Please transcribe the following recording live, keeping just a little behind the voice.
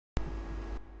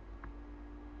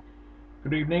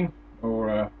Good evening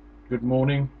or good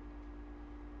morning,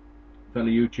 fellow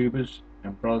YouTubers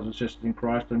and brothers and sisters in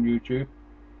Christ on YouTube.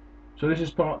 So this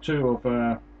is part two of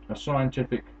a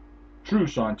true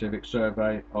scientific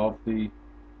survey of the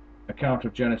account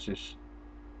of Genesis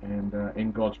and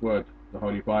in God's Word, the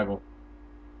Holy Bible.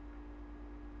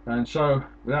 And so,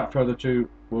 without further ado,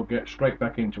 we'll get straight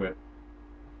back into it.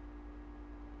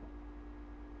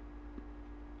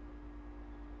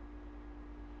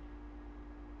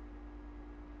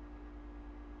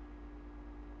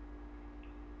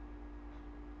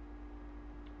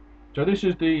 So this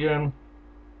is dealing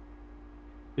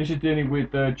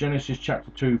with Genesis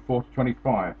chapter 2, 4 to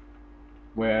 25,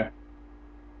 where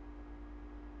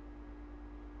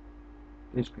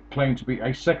it's claimed to be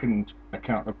a second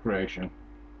account of creation.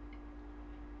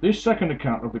 This second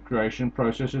account of the creation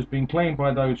process has been claimed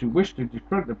by those who wish to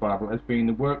discredit the Bible as being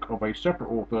the work of a separate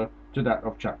author to that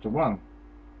of chapter 1.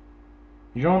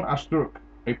 Jean Astruc,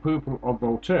 a pupil of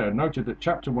Voltaire, noted that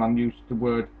chapter 1 used the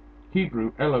word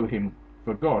Hebrew Elohim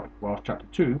for God, whilst chapter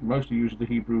 2 mostly uses the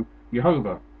Hebrew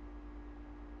Jehovah.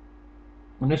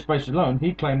 On this basis alone,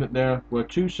 he claimed that there were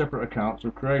two separate accounts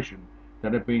of creation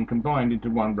that had been combined into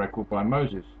one record by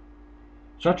Moses.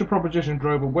 Such a proposition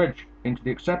drove a wedge into the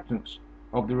acceptance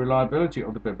of the reliability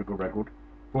of the biblical record,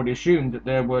 for it assumed that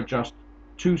there were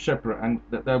two separate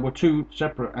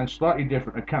and slightly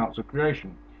different accounts of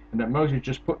creation, and that Moses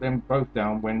just put them both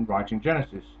down when writing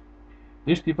Genesis.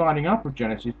 This dividing up of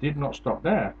Genesis did not stop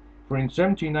there, for in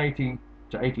 1780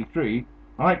 to 83,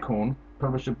 Eichhorn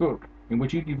published a book in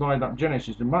which he divided up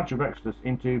Genesis and much of Exodus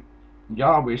into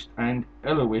Yahwist and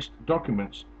Elohist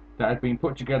documents that had been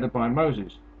put together by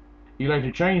Moses. He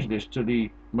later changed this to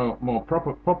the more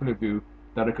popular view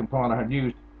that a compiler had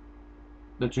used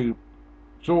the two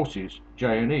sources,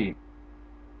 J and E.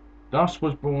 Thus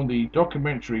was born the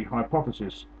documentary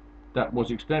hypothesis that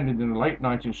was extended in the late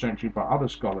 19th century by other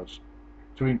scholars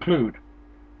to include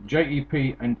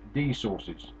JEP and D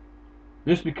sources.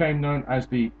 This became known as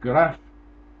the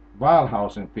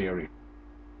Graf-Wallhausen theory,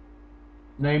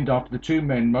 named after the two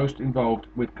men most involved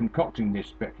with concocting this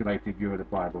speculative view of the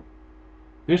Bible.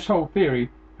 This whole theory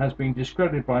has been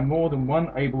discredited by more than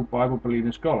one able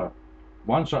Bible-believing scholar,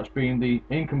 one such being the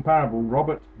incomparable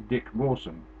Robert Dick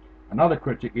Wilson. Another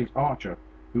critic is Archer,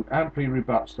 who amply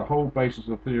rebuts the whole basis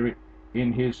of the theory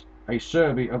in his A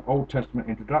Survey of Old Testament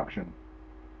Introduction.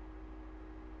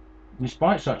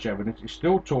 Despite such evidence, it is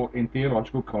still taught in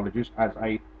theological colleges as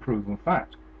a proven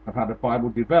fact of how the Bible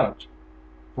developed,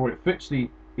 for it fits the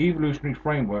evolutionary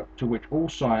framework to which all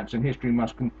science and history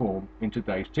must conform in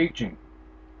today's teaching.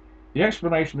 The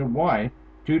explanation of why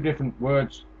two different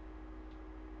words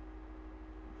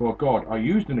for God are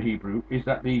used in the Hebrew is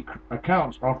that the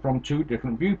accounts are from two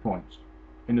different viewpoints.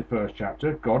 In the first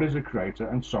chapter, God is the creator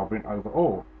and sovereign over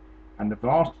all, and the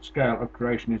vast scale of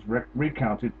creation is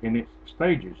recounted in its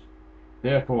stages.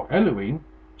 Therefore, Elohim,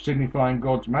 signifying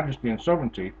God's majesty and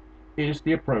sovereignty, is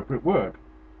the appropriate word.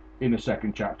 In the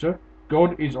second chapter,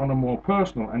 God is on a more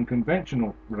personal and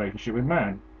conventional relationship with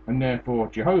man, and therefore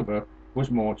Jehovah was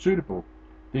more suitable.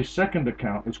 This second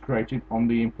account is created on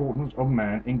the importance of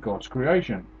man in God's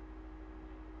creation.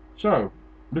 So,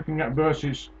 looking at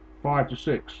verses 5 to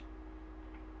 6.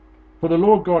 For the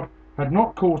Lord God had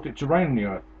not caused it to rain on the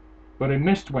earth, but a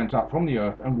mist went up from the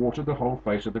earth and watered the whole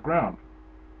face of the ground.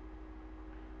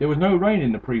 There was no rain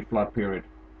in the pre-flood period.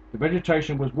 The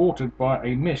vegetation was watered by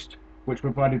a mist which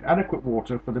provided adequate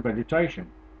water for the vegetation.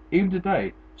 Even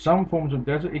today, some forms of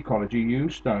desert ecology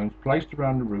use stones placed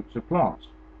around the roots of plants.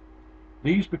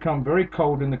 These become very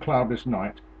cold in the cloudless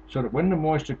night, so that when the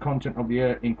moisture content of the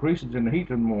air increases in the heat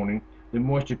of the morning, the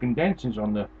moisture condenses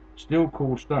on the still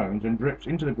cool stones and drips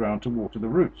into the ground to water the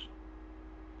roots.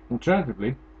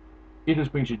 Alternatively, it has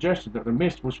been suggested that the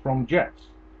mist was from jets,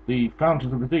 the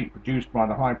fountains of the deep produced by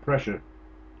the high pressure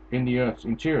in the Earth's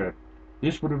interior.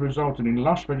 This would have resulted in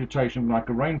lush vegetation like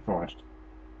a rainforest.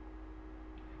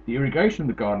 The irrigation of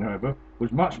the garden, however,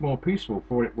 was much more peaceful,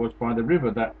 for it was by the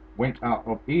river that went out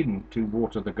of Eden to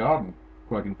water the garden,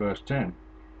 quoting verse 10.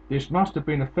 This must have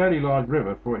been a fairly large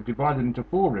river, for it divided into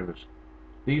 4 rivers.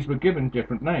 These were given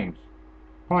different names: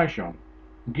 Pishon,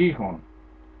 Gihon,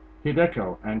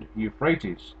 Hiddekel, and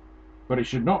Euphrates. But it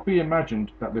should not be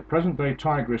imagined that the present-day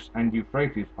Tigris and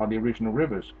Euphrates are the original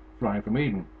rivers flowing from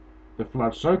Eden. The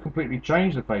flood so completely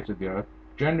changed the face of the earth,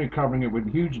 generally covering it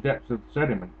with huge depths of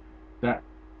sediment, that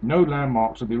no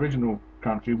landmarks of the original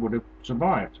country would have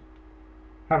survived.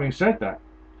 Having said that,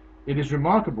 it is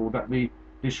remarkable that the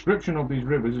description of these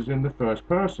rivers is in the first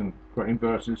person, in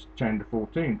verses 10 to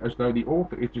 14, as though the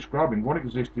author is describing what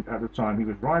existed at the time he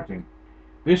was writing.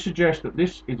 This suggests that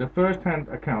this is a first-hand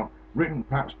account written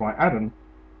perhaps by Adam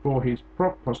for his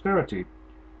posterity,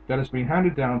 that has been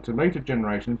handed down to later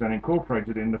generations and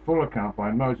incorporated in the full account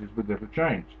by Moses with little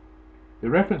change. The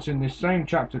reference in this same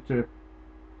chapter to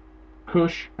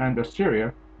Cush and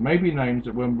Assyria may be names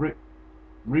that were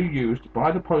reused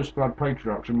by the post-flood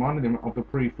patriarchs, reminding them of the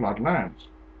pre-flood lands.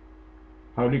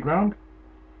 Holy ground?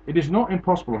 It is not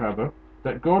impossible, however,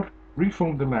 that God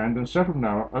reformed the land and settled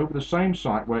Noah over the same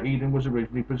site where Eden was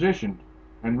originally positioned,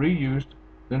 and reused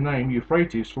the name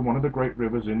Euphrates for one of the great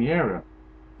rivers in the area.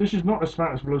 This is not as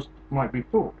fanciful as might be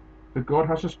thought, for God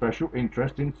has a special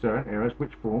interest in certain areas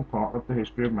which form part of the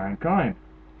history of mankind.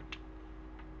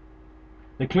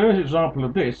 The clearest example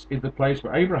of this is the place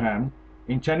where Abraham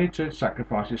intended to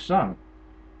sacrifice his son.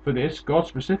 For this, God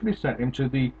specifically sent him to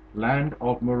the land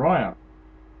of Moriah,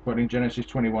 quoting Genesis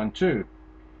 21:2.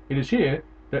 It is here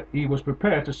that he was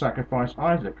prepared to sacrifice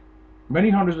Isaac. Many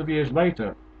hundreds of years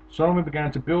later, Solomon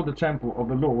began to build the temple of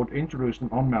the Lord in Jerusalem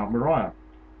on Mount Moriah,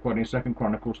 quoting 2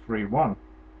 Chronicles 3:1.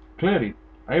 Clearly,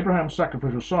 Abraham's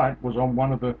sacrificial site was on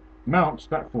one of the mounts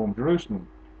that formed Jerusalem.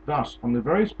 Thus, on the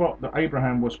very spot that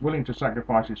Abraham was willing to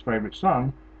sacrifice his favorite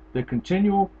son, the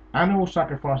continual annual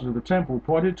sacrifices of the temple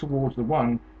pointed towards the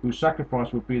one whose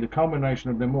sacrifice would be the culmination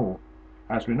of them all.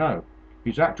 As we know,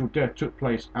 his actual death took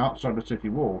place outside the city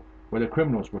wall, where the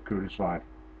criminals were crucified.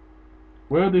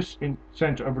 Where this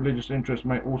centre of religious interest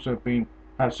may also have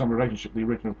had some relationship to the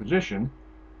original position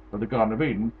of the Garden of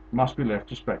Eden must be left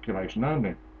to speculation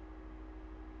only.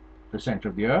 The centre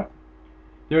of the earth.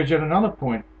 There is yet another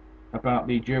point about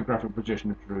the geographical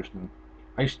position of Jerusalem.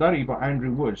 A study by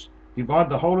Andrew Woods divided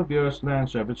the whole of the Earth's land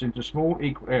surface into small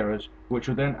equal areas, which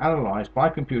were then analysed by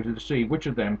computer to see which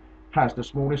of them has the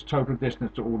smallest total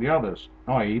distance to all the others,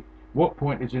 i.e., what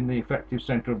point is in the effective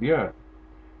centre of the Earth.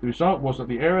 The result was that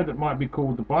the area that might be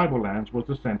called the Bible lands was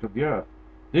the centre of the Earth.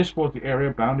 This was the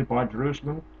area bounded by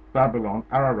Jerusalem, Babylon,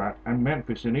 Ararat, and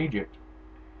Memphis in Egypt.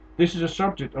 This is a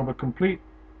subject of a complete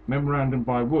memorandum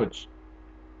by Woods,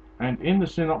 and in the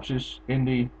synopsis in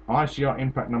the ICR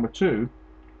Impact number 2,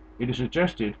 it is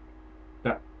suggested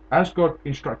that as God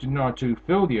instructed Noah to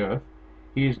fill the earth,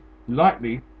 he is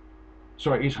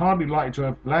hardly likely to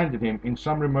have landed him in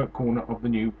some remote corner of the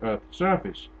new Earth's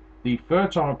surface. The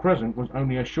Fertile Crescent was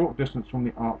only a short distance from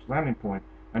the Ark's landing point,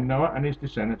 and Noah and his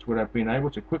descendants would have been able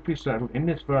to quickly settle in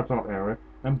this fertile area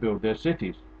and build their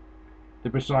cities. The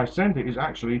precise centre is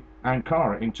actually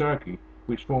Ankara in Turkey,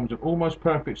 which forms an almost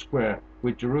perfect square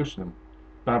with Jerusalem,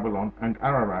 Babylon, and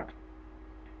Ararat.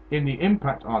 In the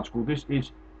Impact article, this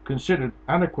is considered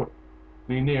adequately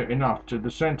near enough to the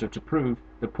centre to prove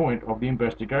the point of the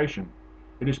investigation.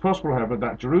 It is possible, however,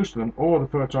 that Jerusalem or the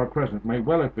Fertile Crescent may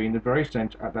well have been the very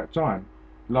centre at that time.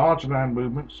 Large land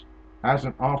movements, as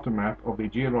an aftermath of the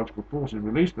geological forces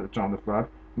released at the time of the flood,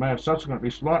 may have subsequently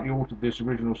slightly altered this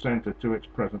original centre to its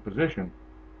present position.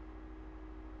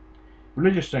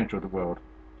 Religious centre of the world.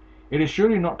 It is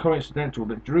surely not coincidental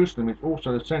that Jerusalem is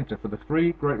also the centre for the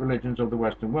three great religions of the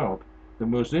Western world: the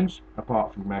Muslims,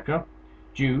 apart from Mecca,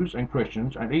 Jews and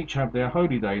Christians, and each have their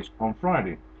holy days on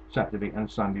Friday, Saturday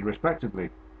and Sunday respectively.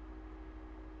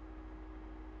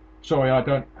 Sorry, I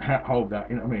don't hold that,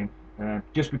 you know what I mean?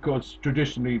 Just because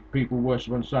traditionally people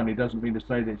worship on Sunday doesn't mean to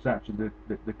say that it's actually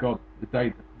the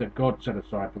day that God set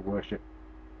aside for worship.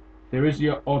 There is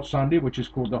the odd Sunday, which is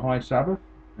called the High Sabbath,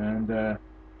 and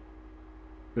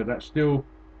but that's still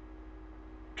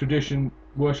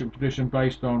worship tradition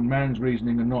based on man's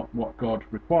reasoning and not what God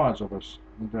requires of us.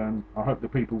 And I hope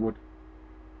that people would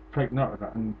take note of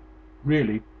that and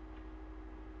really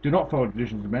do not follow the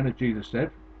traditions of men, as Jesus said.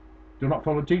 Do not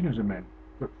follow the teachings of men,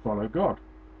 but follow God.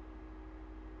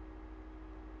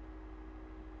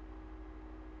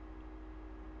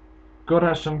 God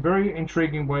has some very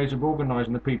intriguing ways of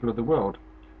organising the people of the world.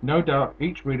 No doubt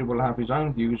each reader will have his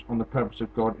own views on the purpose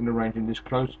of God in arranging this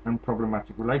close and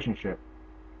problematic relationship.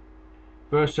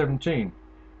 Verse 17.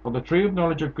 Of the tree of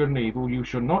knowledge of good and evil you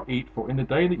shall not eat, for in the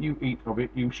day that you eat of it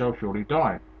you shall surely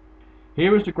die.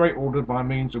 Here is the great order by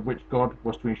means of which God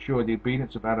was to ensure the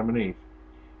obedience of Adam and Eve.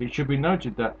 It should be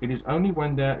noted that it is only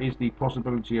when there is the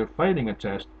possibility of failing a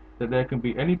test that there can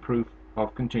be any proof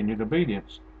of continued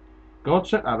obedience. God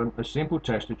set Adam a simple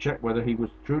test to check whether he was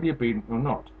truly obedient or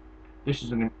not. This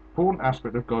is an important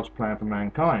aspect of God's plan for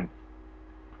mankind.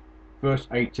 Verse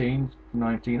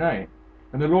 18-19a.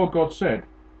 And the Lord God said,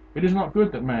 It is not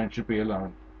good that man should be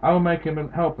alone. I will make him a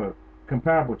helper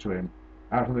comparable to him.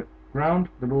 Out of the ground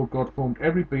the Lord God formed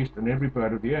every beast and every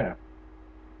bird of the air.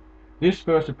 This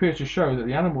verse appears to show that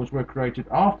the animals were created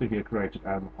after he had created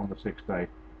Adam on the sixth day,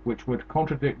 which would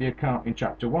contradict the account in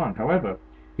chapter 1. However,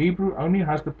 Hebrew only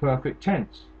has the perfect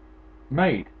tense,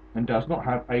 made, and does not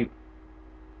have a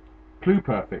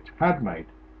pluperfect, had made.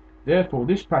 Therefore,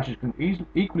 this passage can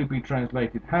equally be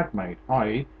translated had made,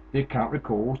 i.e., the account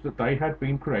recalls that they had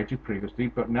been created previously,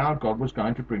 but now God was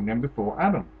going to bring them before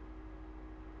Adam.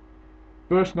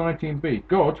 Verse 19b,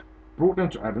 God brought them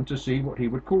to Adam to see what he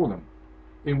would call them.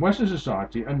 In Western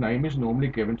society, a name is normally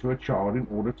given to a child in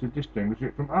order to distinguish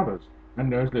it from others,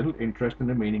 and there is little interest in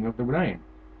the meaning of the name.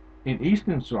 In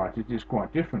Eastern societies, it is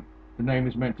quite different. The name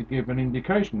is meant to give an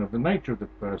indication of the nature of the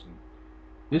person.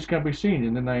 This can be seen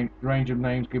in the range of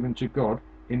names given to God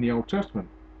in the Old Testament.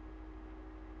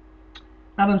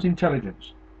 Adam's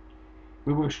intelligence.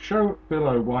 We will show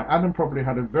below why Adam probably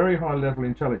had a very high level of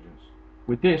intelligence.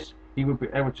 With this, he would be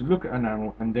able to look at an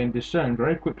animal and then discern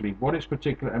very quickly what its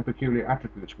particular and peculiar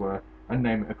attributes were and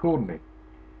name it accordingly.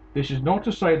 This is not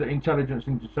to say that intelligence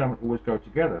and discernment always go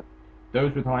together.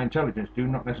 Those with high intelligence do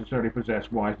not necessarily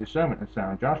possess wise discernment and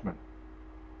sound judgment.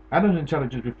 Adam's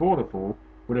intelligence before the fall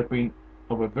would have been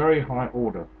of a very high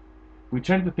order. We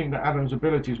tend to think that Adam's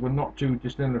abilities were not too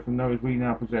dissimilar from those we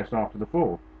now possess after the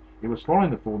fall. It was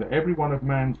following the fall that every one of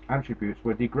man's attributes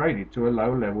were degraded to a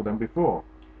lower level than before.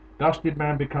 Thus did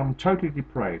man become totally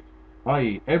depraved,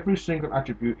 i.e., every single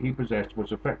attribute he possessed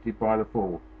was affected by the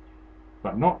fall,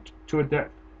 but not to a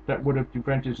depth that would have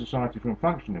prevented society from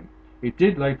functioning. It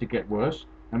did later get worse,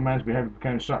 and man's behavior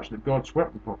became such that God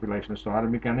swept the population aside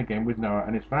and began again with Noah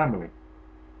and his family.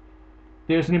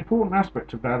 There is an important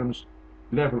aspect of Adam's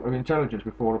level of intelligence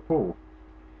before the fall.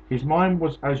 His mind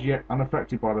was as yet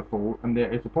unaffected by the fall, and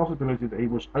there is a possibility that he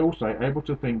was also able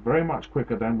to think very much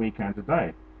quicker than we can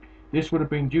today. This would have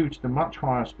been due to the much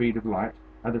higher speed of light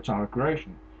at the time of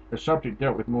creation, a subject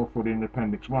dealt with more fully in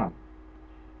Appendix 1.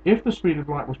 If the speed of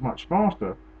light was much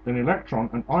faster, then electron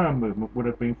and ion movement would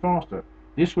have been faster.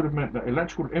 This would have meant that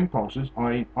electrical impulses,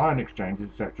 i.e. ion exchanges,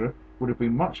 etc., would have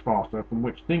been much faster, from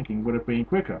which thinking would have been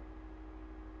quicker.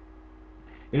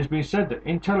 It has been said that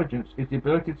intelligence is the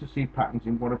ability to see patterns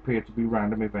in what appear to be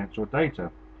random events or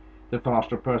data. The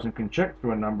faster a person can check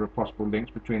through a number of possible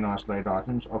links between isolated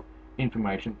items of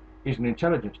information is an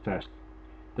intelligence test.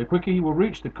 The quicker he will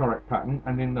reach the correct pattern,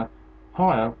 and then the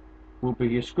higher will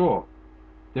be his score.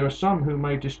 There are some who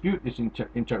may dispute this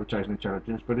interpretation of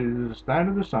intelligence, but it is a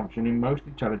standard assumption in most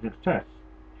intelligence tests.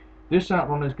 This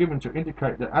outline is given to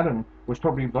indicate that Adam was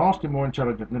probably vastly more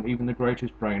intelligent than even the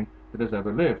greatest brain that has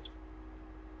ever lived.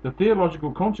 The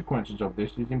theological consequences of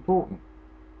this is important.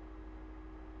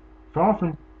 Far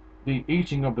from the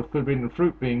eating of the forbidden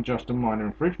fruit being just a minor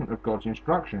infringement of God's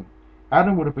instruction,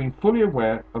 Adam would have been fully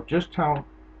aware of just how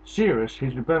serious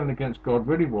his rebellion against God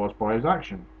really was by his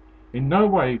action. In no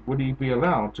way would he be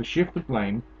allowed to shift the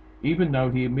blame, even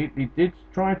though he immediately did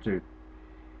try to.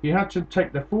 He had to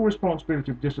take the full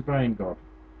responsibility of disobeying God,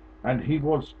 and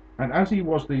as he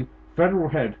was the federal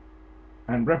head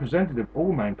and representative of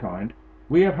all mankind,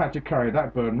 we have had to carry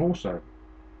that burden also.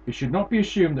 It should not be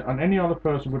assumed that any other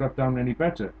person would have done any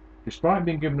better. Despite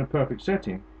being given a perfect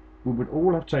setting, we would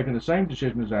all have taken the same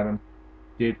decision as Adam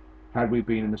did had we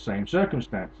been in the same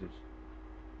circumstances.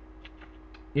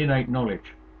 Innate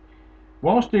knowledge.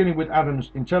 Whilst dealing with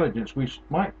Adam's intelligence, we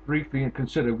might briefly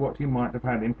consider what he might have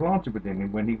had implanted within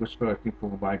him when he was first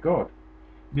informed by God.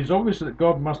 It is obvious that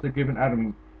God must have given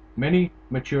Adam many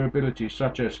mature abilities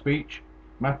such as speech,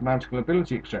 mathematical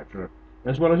ability, etc.,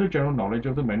 as well as a general knowledge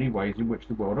of the many ways in which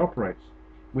the world operates.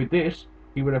 With this,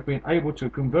 he would have been able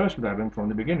to converse with Adam from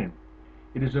the beginning.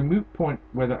 It is a moot point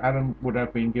whether Adam would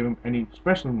have been given any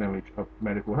special knowledge of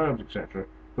medical herbs, etc.,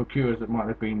 for cures that might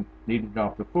have been needed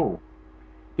after the fall.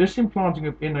 This implanting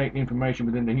of innate information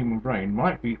within the human brain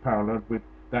might be paralleled with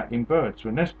that in birds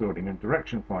for nest building and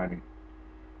direction finding.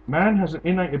 Man has an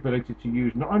innate ability to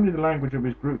use not only the language of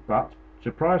his group, but,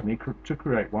 surprisingly, to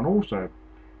create one also.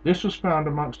 This was found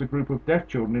amongst a group of deaf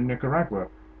children in Nicaragua,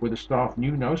 where the staff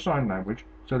knew no sign language,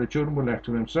 so the children were left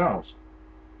to themselves.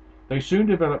 They soon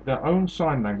developed their own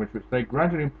sign language, which they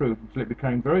gradually improved until it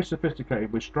became very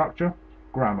sophisticated with structure,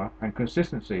 grammar, and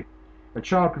consistency. A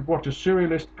child could watch a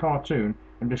surrealist cartoon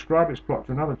and describe its plot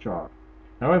to another child.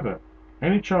 However,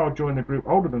 any child joining the group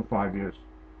older than 5 years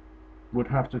would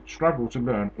have to struggle to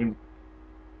learn it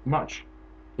much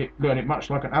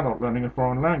like an adult learning a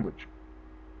foreign language.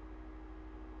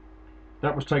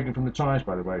 That was taken from the Times,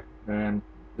 by the way, and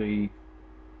don't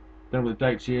know what the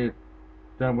dates here,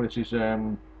 don't know what it is,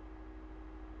 2nd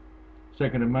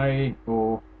of May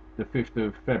or the 5th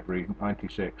of February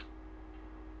 96.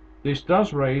 This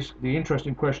does raise the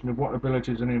interesting question of what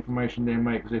abilities and information there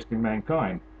may exist in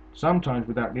mankind, sometimes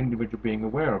without the individual being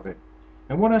aware of it,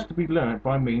 and what has to be learnt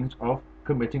by means of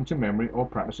committing to memory or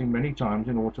practicing many times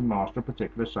in order to master a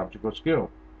particular subject or skill.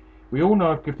 We all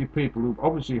know of gifted people who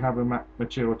obviously have a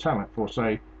material talent for,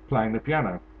 say, playing the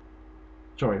piano.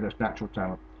 sorry, that's natural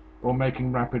talent, or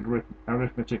making rapid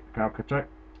arithmetic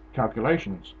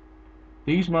calculations.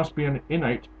 These must be an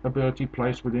innate ability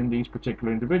placed within these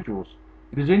particular individuals.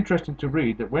 It is interesting to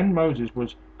read that when Moses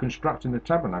was constructing the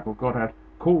tabernacle, God had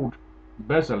called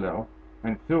Bezalel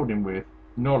and filled him with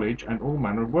knowledge and all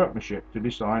manner of workmanship to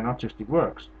design artistic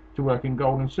works, to work in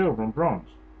gold and silver and bronze.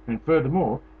 And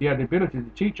furthermore, he had the ability to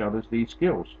teach others these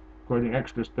skills, quoting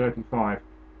Exodus 35,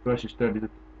 verses 30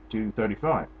 to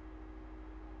 35.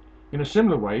 In a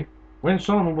similar way, when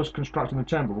Solomon was constructing the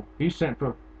temple, he sent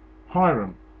for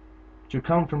Hiram to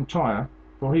come from Tyre,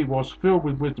 for he was filled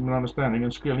with wisdom and understanding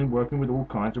and skill in working with all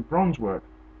kinds of bronze work,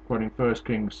 quoting 1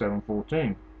 Kings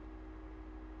 7:14.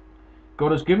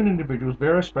 God has given individuals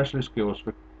various specialist skills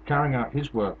for carrying out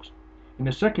his works. In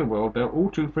the secular world, they are all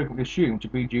too frequently assumed to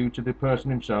be due to the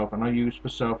person himself and are used for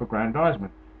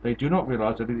self-aggrandizement. They do not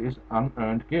realize that it is an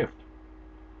unearned gift.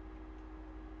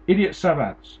 Idiot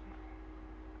savants.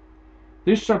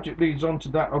 This subject leads on to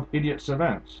that of idiot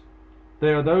savants.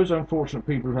 They are those unfortunate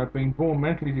people who have been born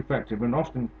mentally defective and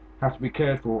often have to be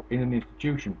cared for in an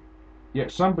institution.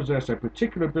 Yet some possess a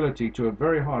particular ability to a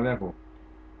very high level.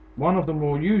 One of the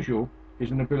more usual is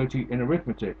an ability in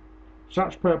arithmetic.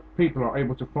 Such people are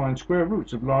able to find square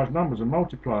roots of large numbers and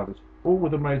multiply others, all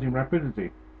with amazing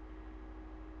rapidity.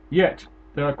 Yet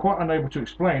they are quite unable to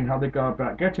explain how they go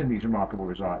about getting these remarkable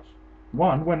results.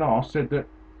 One, when asked, said that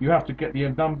you have to get the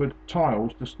unnumbered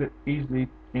tiles to slip easily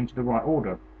into the right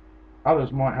order.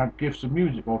 Others might have gifts of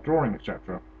music or drawing,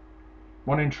 etc.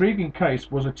 One intriguing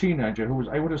case was a teenager who was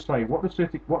able to say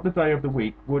what the day of the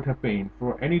week would have been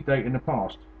for any date in the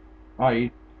past,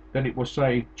 i.e., that it was,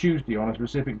 say, Tuesday on a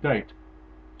specific date,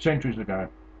 centuries ago.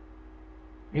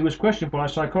 He was questioned by a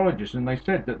psychologist, and they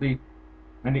said that the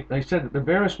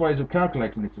various ways of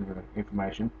calculating this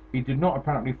information, he did not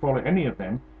apparently follow any of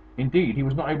them. Indeed, he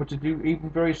was not able to do even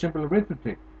very simple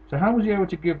arithmetic. So how was he able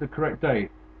to give the correct day?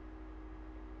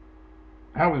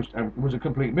 How it was a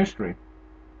complete mystery.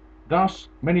 Thus,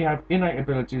 many have innate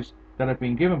abilities that have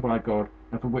been given by God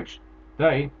and for which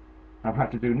they have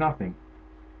had to do nothing.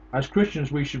 As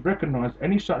Christians, we should recognize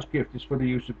any such gift is for the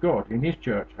use of God in His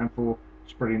church and for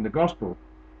spreading the gospel.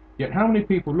 Yet how many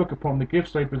people look upon the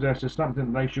gifts they possess as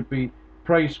something that they should be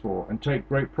praised for and take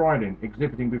great pride in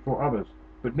exhibiting before others,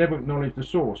 but never acknowledge the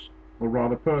source, or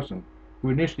rather person, who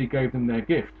initially gave them their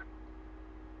gift.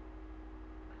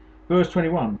 Verse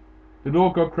 21. The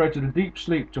Lord God created a deep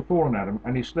sleep to fall on Adam,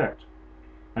 and he slept.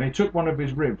 And he took one of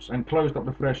his ribs, and closed up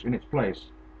the flesh in its place.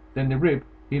 Then the rib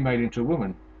he made into a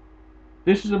woman.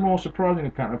 This is a more surprising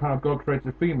account of how God created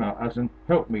a female as an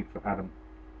helpmeet for Adam.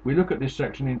 We look at this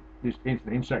section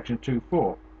in section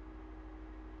 2:4.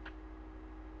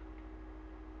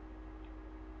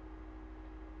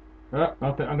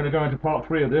 I think I'm going to go into part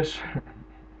 3 of this.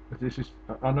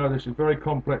 I know this is very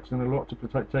complex and a lot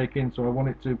to take in, so I want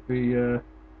it to be,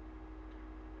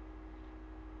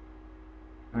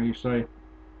 how you say,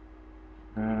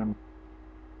 in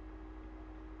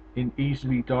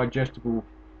easily digestible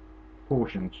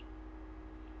portions.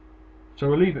 So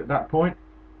we'll leave it at that point,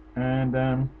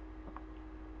 and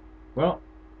well,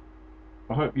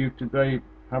 I hope you today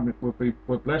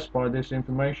were blessed by this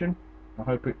information. I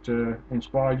hope it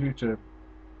inspires you to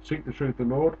seek the truth of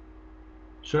the Lord,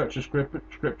 search the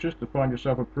scriptures to find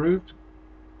yourself approved,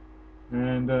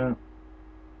 and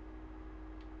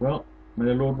well, may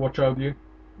the Lord watch over you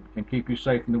and keep you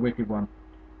safe from the wicked one.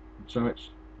 So it's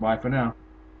bye for now.